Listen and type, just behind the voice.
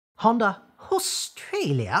Honda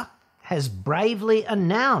Australia has bravely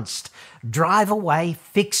announced drive-away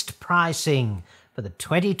fixed pricing for the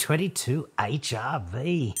 2022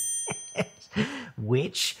 HR-V,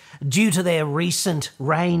 which, due to their recent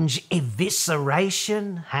range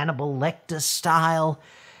evisceration, Hannibal Lecter style,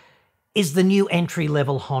 is the new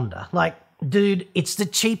entry-level Honda. Like, dude, it's the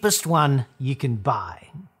cheapest one you can buy.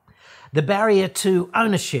 The barrier to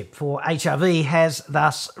ownership for HR-V has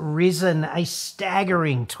thus risen a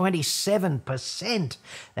staggering 27%.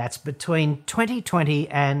 That's between 2020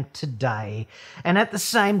 and today. And at the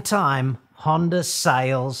same time, Honda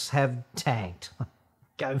sales have tanked.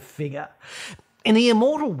 Go figure. In the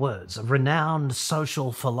immortal words of renowned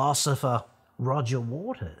social philosopher Roger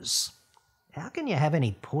Waters, how can you have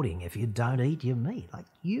any pudding if you don't eat your meat? Like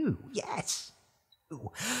you, yes.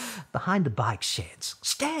 Behind the bike sheds.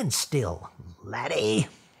 Stand still, laddie.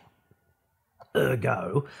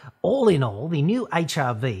 Ergo, all in all, the new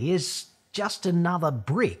HR-V is just another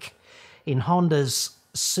brick in Honda's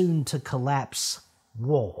soon-to-collapse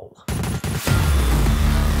wall.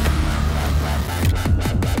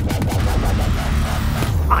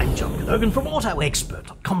 I'm John Cadogan from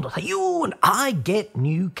AutoExpert.com.au, and I get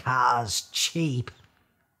new cars cheap.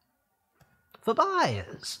 For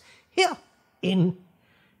buyers. Here in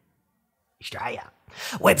Australia.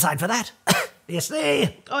 Website for that. Yes,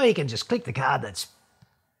 there. Or you can just click the card that's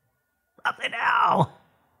up there now,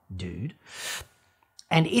 dude.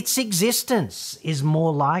 And its existence is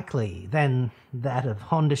more likely than that of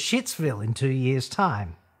Honda Shitsville in 2 years'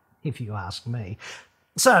 time, if you ask me.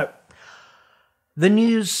 So, the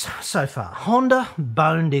news so far. Honda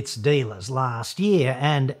boned its dealers last year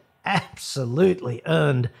and absolutely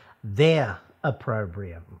earned their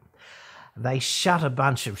opprobrium. They shut a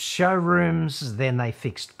bunch of showrooms, then they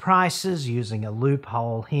fixed prices using a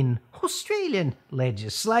loophole in Australian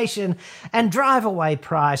legislation, and drive-away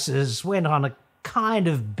prices went on a kind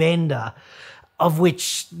of bender of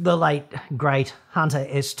which the late, great Hunter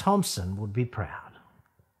S. Thompson would be proud.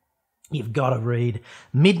 You've got to read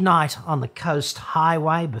Midnight on the Coast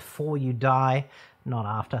Highway before you die, not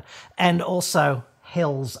after, and also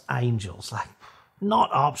Hell's Angels. Like, not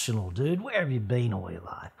optional, dude. Where have you been all your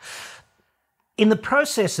life? In the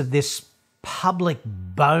process of this public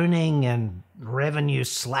boning and revenue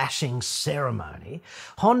slashing ceremony,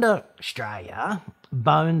 Honda Australia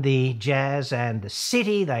boned the Jazz and the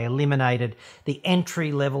City. They eliminated the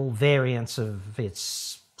entry-level variants of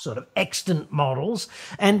its sort of extant models,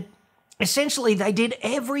 and essentially they did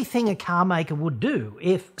everything a car maker would do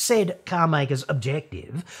if said car maker's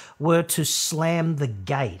objective were to slam the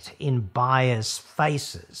gate in buyers'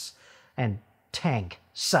 faces and tank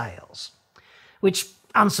sales, which,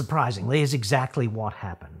 unsurprisingly, is exactly what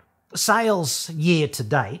happened. Sales year to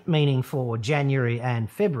date, meaning for January and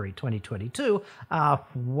February 2022, are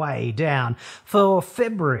way down. For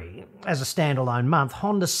February, as a standalone month,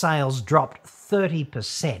 Honda sales dropped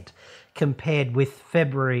 30% compared with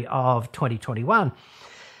February of 2021.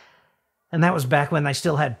 And that was back when they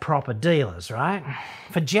still had proper dealers, right?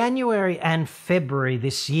 For January and February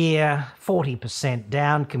this year, 40%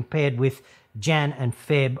 down compared with Jan and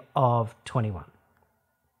Feb of 21.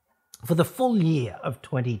 For the full year of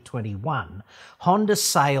 2021, Honda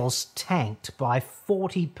sales tanked by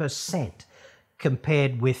 40%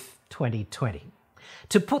 compared with 2020.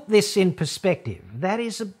 To put this in perspective, that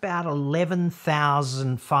is about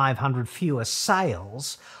 11,500 fewer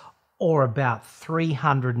sales, or about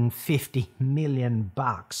 $350 million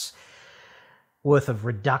worth of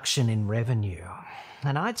reduction in revenue.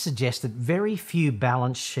 And I'd suggest that very few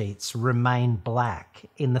balance sheets remain black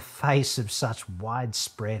in the face of such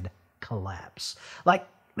widespread collapse. Like,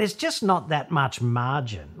 there's just not that much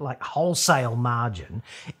margin, like wholesale margin,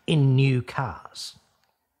 in new cars.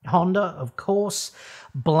 Honda, of course,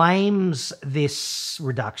 blames this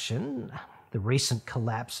reduction, the recent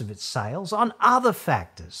collapse of its sales, on other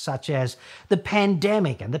factors such as the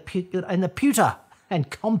pandemic and the pewter and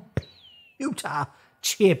computer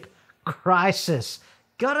chip crisis.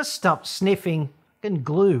 Gotta stop sniffing and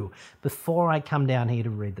glue before I come down here to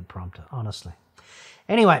read the prompter, honestly.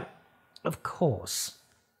 Anyway, of course,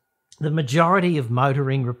 the majority of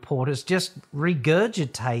motoring reporters just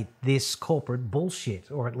regurgitate this corporate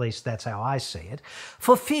bullshit, or at least that's how I see it,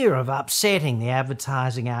 for fear of upsetting the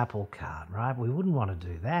advertising apple cart, right? We wouldn't want to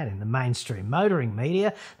do that in the mainstream motoring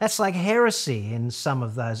media. That's like heresy in some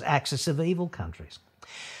of those axis of evil countries.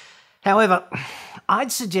 However,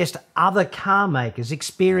 I'd suggest other car makers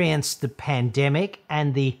experienced the pandemic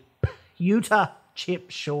and the pewter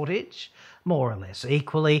chip shortage more or less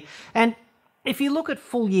equally. And if you look at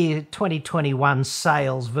full year 2021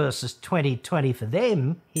 sales versus 2020 for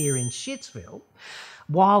them here in Shitsville,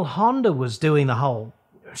 While Honda was doing the whole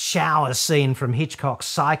shower scene from Hitchcock's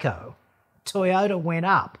Psycho, Toyota went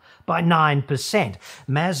up by 9%.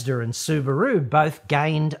 Mazda and Subaru both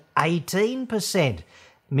gained 18%.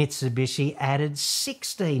 Mitsubishi added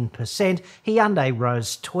 16%, Hyundai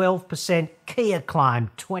rose 12%, Kia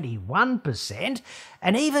climbed 21%,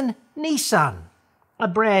 and even Nissan, a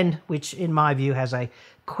brand which in my view has a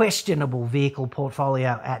questionable vehicle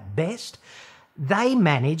portfolio at best, they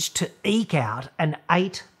managed to eke out an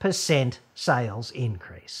 8% sales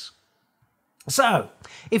increase. So,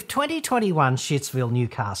 if 2021 Shitsville new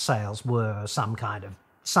car sales were some kind of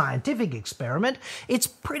scientific experiment, it's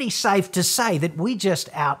pretty safe to say that we just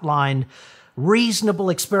outlined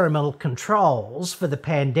reasonable experimental controls for the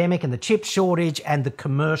pandemic and the chip shortage and the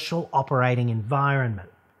commercial operating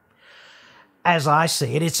environment. As I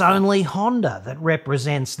see it, it's only Honda that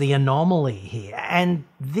represents the anomaly here, and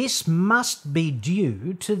this must be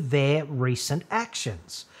due to their recent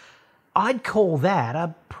actions. I'd call that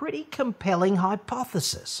a pretty compelling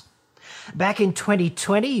hypothesis. Back in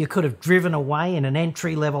 2020, you could have driven away in an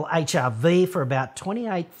entry-level HR-V for about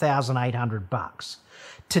 $28,800.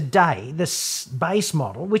 Today, the base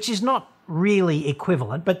model, which is not really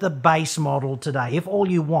equivalent, but the base model today, if all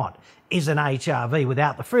you want is an HR-V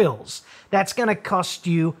without the frills, that's going to cost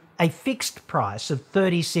you a fixed price of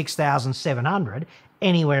 $36,700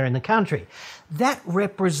 anywhere in the country. That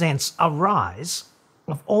represents a rise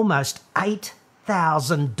of almost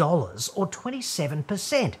 $8,000 or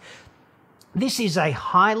 27%. This is a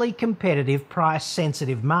highly competitive,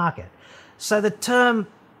 price-sensitive market. So the term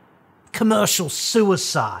commercial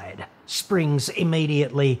suicide springs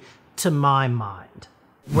immediately to my mind.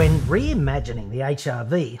 When reimagining the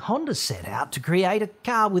HR-V, Honda set out to create a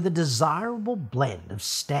car with a desirable blend of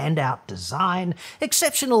standout design,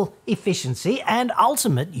 exceptional efficiency, and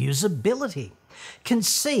ultimate usability.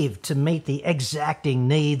 Conceived to meet the exacting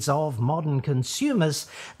needs of modern consumers,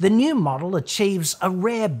 the new model achieves a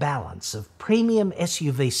rare balance of premium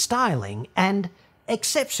SUV styling and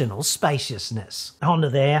exceptional spaciousness. Honda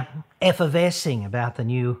there, effervescing about the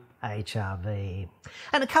new HR-V.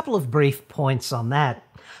 And a couple of brief points on that.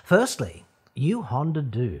 Firstly, you Honda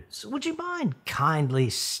dudes, would you mind kindly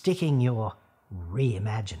sticking your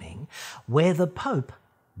reimagining where the Pope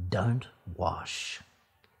don't wash?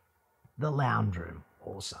 The lounge room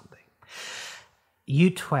or something.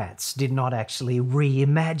 You twats did not actually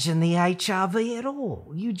reimagine the HR-V at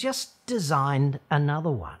all. You just designed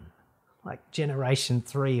another one, like Generation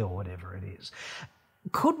 3 or whatever it is.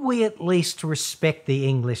 Could we at least respect the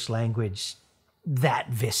English language that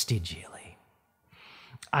vestigially?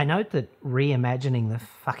 I note that reimagining the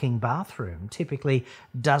fucking bathroom typically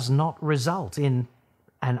does not result in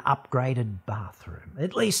an upgraded bathroom.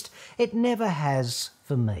 At least it never has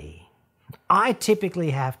for me. I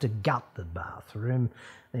typically have to gut the bathroom,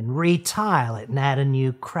 then retile it and add a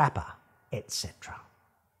new crapper, etc.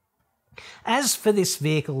 As for this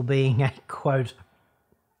vehicle being a, quote,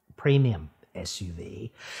 premium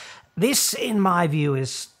SUV, this, in my view,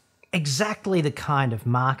 is exactly the kind of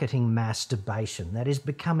marketing masturbation that is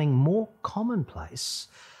becoming more commonplace,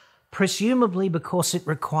 presumably because it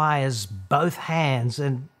requires both hands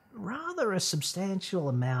and rather a substantial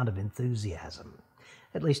amount of enthusiasm.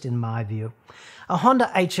 At least in my view. A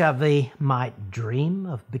Honda HR-V might dream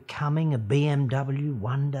of becoming a BMW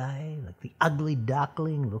one day, like the ugly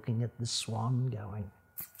duckling looking at the swan going.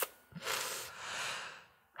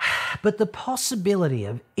 But the possibility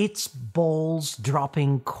of its balls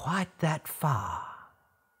dropping quite that far.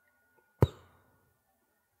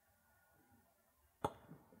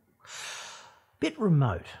 Bit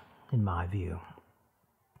remote, in my view.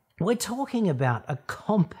 We're talking about a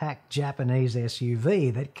compact Japanese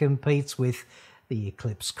SUV that competes with the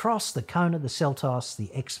Eclipse Cross, the Kona, the Seltos,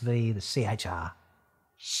 the XV, the CHR,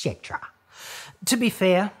 etc. To be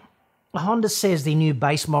fair, Honda says the new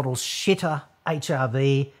base model shitter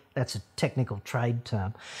HR-V, that's a technical trade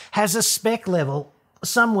term, has a spec level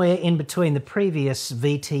somewhere in between the previous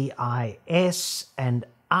VTIS and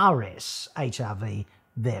RS HR-V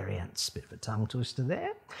variants. Bit of a tongue twister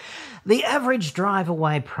there. The average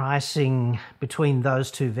drive-away pricing between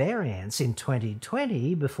those two variants in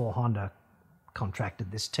 2020, before Honda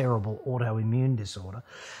contracted this terrible autoimmune disorder,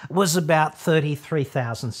 was about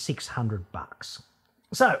 $33,600.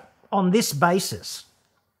 So, on this basis,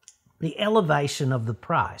 the elevation of the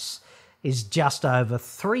price is just over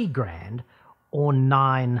 $3,000 or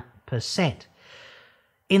 9%.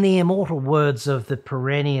 In the immortal words of the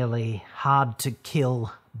perennially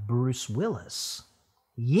hard-to-kill Bruce Willis,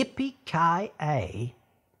 yippee-ki-yay,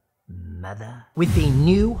 mother. With the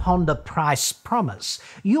new Honda price promise,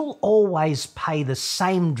 you'll always pay the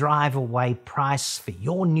same drive-away price for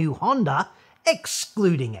your new Honda,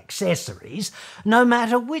 excluding accessories, no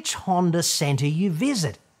matter which Honda centre you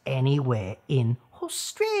visit, anywhere in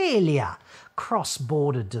Australia.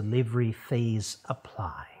 Cross-border delivery fees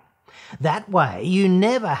apply. That way, you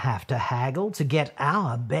never have to haggle to get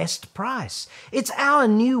our best price. It's our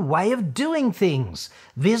new way of doing things.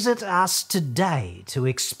 Visit us today to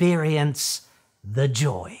experience the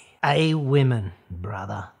joy. Women,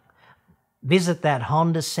 brother. Visit that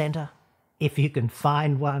Honda centre. If you can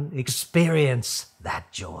find one, experience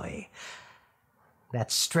that joy.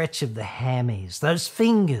 That stretch of the hammies, those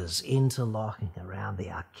fingers interlocking around the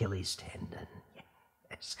Achilles tendon.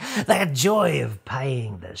 Yes. That joy of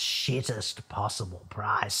paying the shittest possible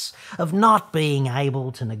price, of not being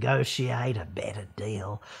able to negotiate a better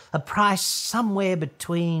deal, a price somewhere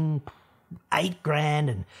between $8,000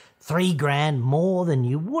 and $3,000 more than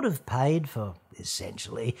you would have paid for,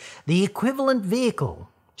 essentially, the equivalent vehicle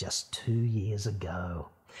just 2 years ago.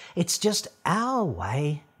 It's just our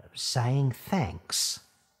way of saying thanks,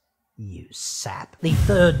 you sap. The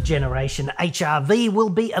third generation HRV will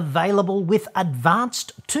be available with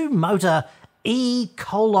advanced two-motor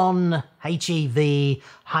E:/HEV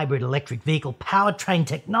hybrid electric vehicle powertrain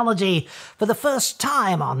technology for the first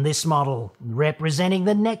time on this model, representing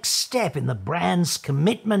the next step in the brand's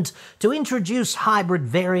commitment to introduce hybrid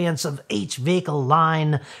variants of each vehicle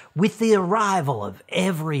line with the arrival of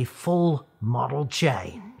every full model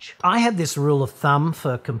change. I had this rule of thumb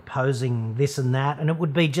for composing this and that, and it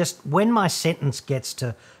would be just when my sentence gets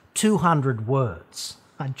to 200 words,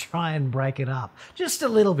 I'd try and break it up just a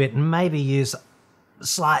little bit and maybe use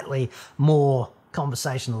slightly more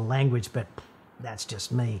conversational language, but that's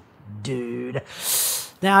just me, dude.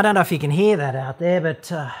 Now, I don't know if you can hear that out there,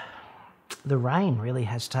 but the rain really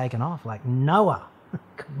has taken off. Like Noah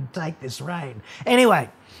couldn't take this rain. Anyway,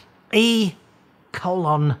 E:/HEV,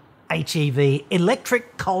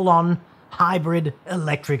 electric:/hybrid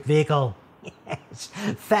electric vehicle. Yes,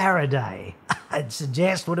 Faraday, I'd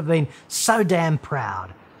suggest, would have been so damn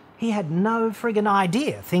proud. He had no friggin'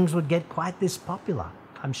 idea things would get quite this popular,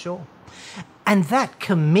 I'm sure. And that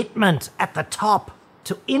commitment at the top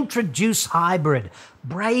to introduce hybrid,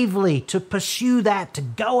 bravely to pursue that, to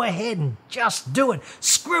go ahead and just do it.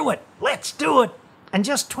 Screw it, let's do it. And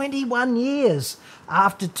just 21 years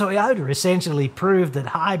after Toyota essentially proved that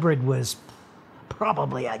hybrid was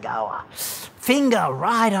probably a goer. Finger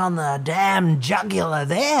right on the damn jugular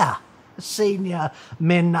there, senior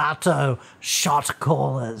Minato shot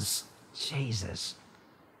callers. Jesus.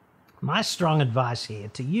 My strong advice here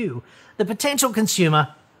to you, the potential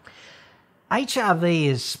consumer, HRV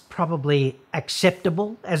is probably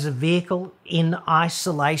acceptable as a vehicle in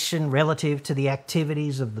isolation relative to the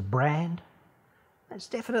activities of the brand. It's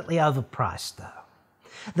definitely overpriced, though.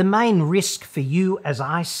 The main risk for you, as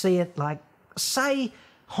I see it, like, say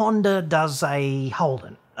Honda does a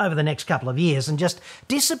Holden over the next couple of years and just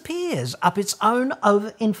disappears up its own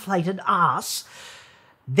overinflated arse,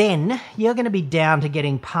 then you're going to be down to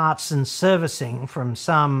getting parts and servicing from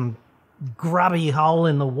some grubby hole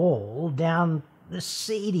in the wall down the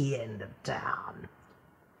seedy end of town.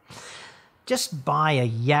 Just buy a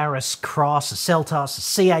Yaris Cross, a Seltos, a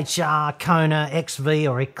CHR, Kona, XV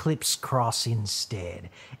or Eclipse Cross instead.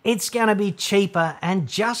 It's going to be cheaper and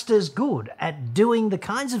just as good at doing the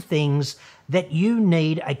kinds of things that you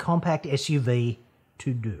need a compact SUV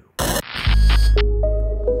to do.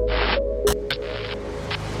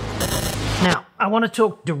 Now, I want to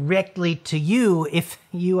talk directly to you if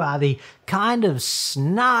you are the kind of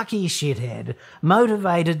snarky shithead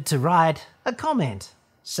motivated to write a comment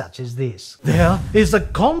such as this. There is a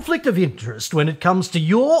conflict of interest when it comes to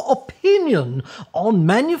your opinion on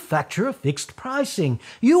manufacturer fixed pricing.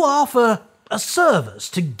 You offer a service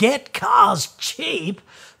to get cars cheap.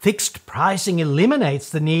 Fixed pricing eliminates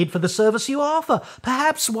the need for the service you offer,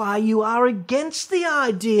 perhaps why you are against the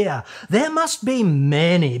idea. There must be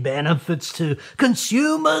many benefits to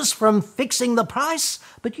consumers from fixing the price,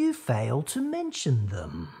 but you fail to mention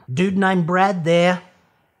them. Dude named Brad there.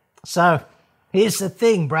 So, here's the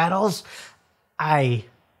thing, Braddles. I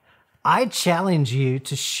challenge you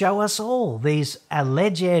to show us all these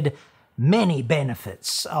alleged many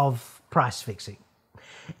benefits of price fixing.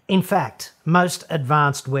 In fact, most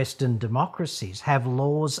advanced Western democracies have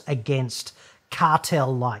laws against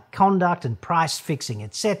cartel-like conduct and price fixing,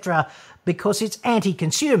 etc., because it's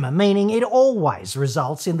anti-consumer, meaning it always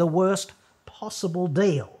results in the worst possible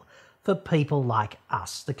deal for people like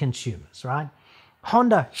us, the consumers, right?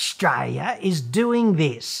 Honda Australia is doing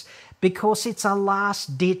this because it's a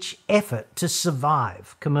last-ditch effort to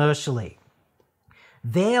survive commercially.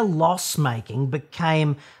 Their loss-making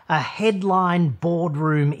became a headline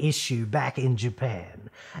boardroom issue back in Japan,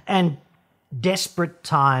 and desperate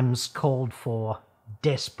times called for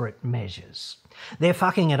desperate measures. They're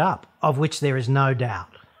fucking it up, of which there is no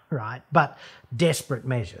doubt, right? But desperate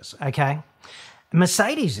measures, okay?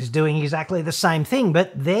 Mercedes is doing exactly the same thing,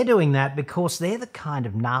 but they're doing that because they're the kind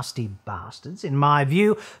of nasty bastards, in my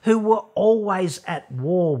view, who were always at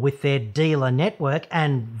war with their dealer network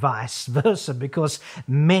and vice versa, because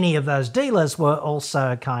many of those dealers were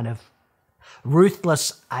also kind of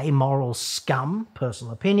ruthless, amoral scum,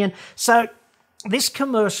 personal opinion. So this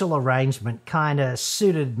commercial arrangement kind of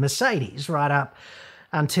suited Mercedes right up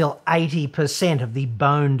until 80% of the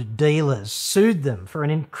boned dealers sued them for an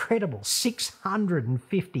incredible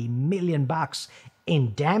 $650 million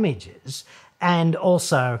in damages, and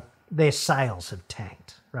also their sales have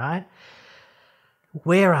tanked, right?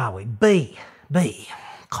 Where are we? B,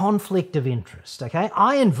 conflict of interest, okay?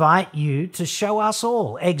 I invite you to show us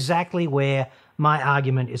all exactly where my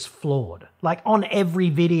argument is flawed, like on every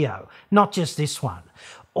video, not just this one,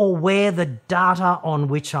 or where the data on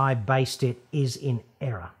which I based it is in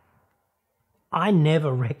error. I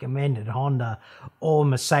never recommended Honda or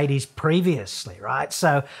Mercedes previously, right?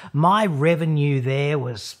 So my revenue there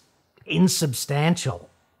was insubstantial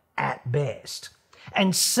at best.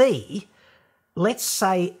 And C, let's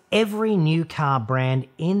say every new car brand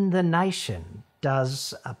in the nation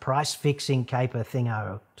does a price-fixing caper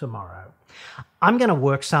thingo tomorrow. I'm going to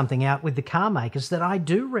work something out with the car makers that I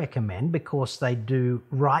do recommend because they do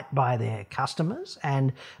right by their customers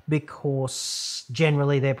and because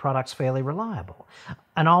generally their product's fairly reliable.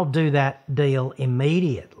 And I'll do that deal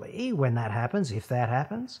immediately when that happens, if that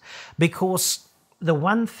happens, because the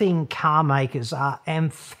one thing car makers are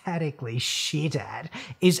emphatically shit at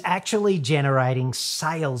is actually generating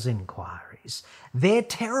sales inquiries. They're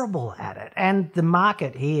terrible at it, and the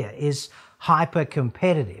market here is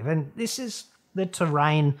hyper-competitive, and this is the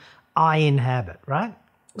terrain I inhabit, right?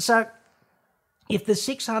 So if the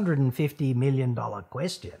 $650 million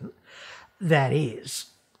question, that is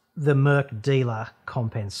the Merc dealer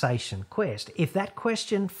compensation quest, if that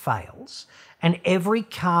question fails and every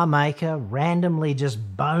car maker randomly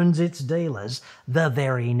just bones its dealers the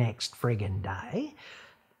very next friggin' day,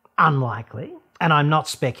 unlikely, and I'm not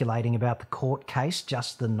speculating about the court case,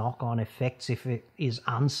 just the knock-on effects if it is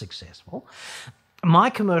unsuccessful. My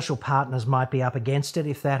commercial partners might be up against it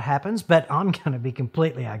if that happens, but I'm going to be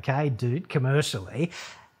completely okay, dude, commercially.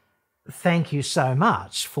 Thank you so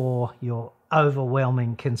much for your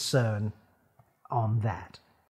overwhelming concern on that.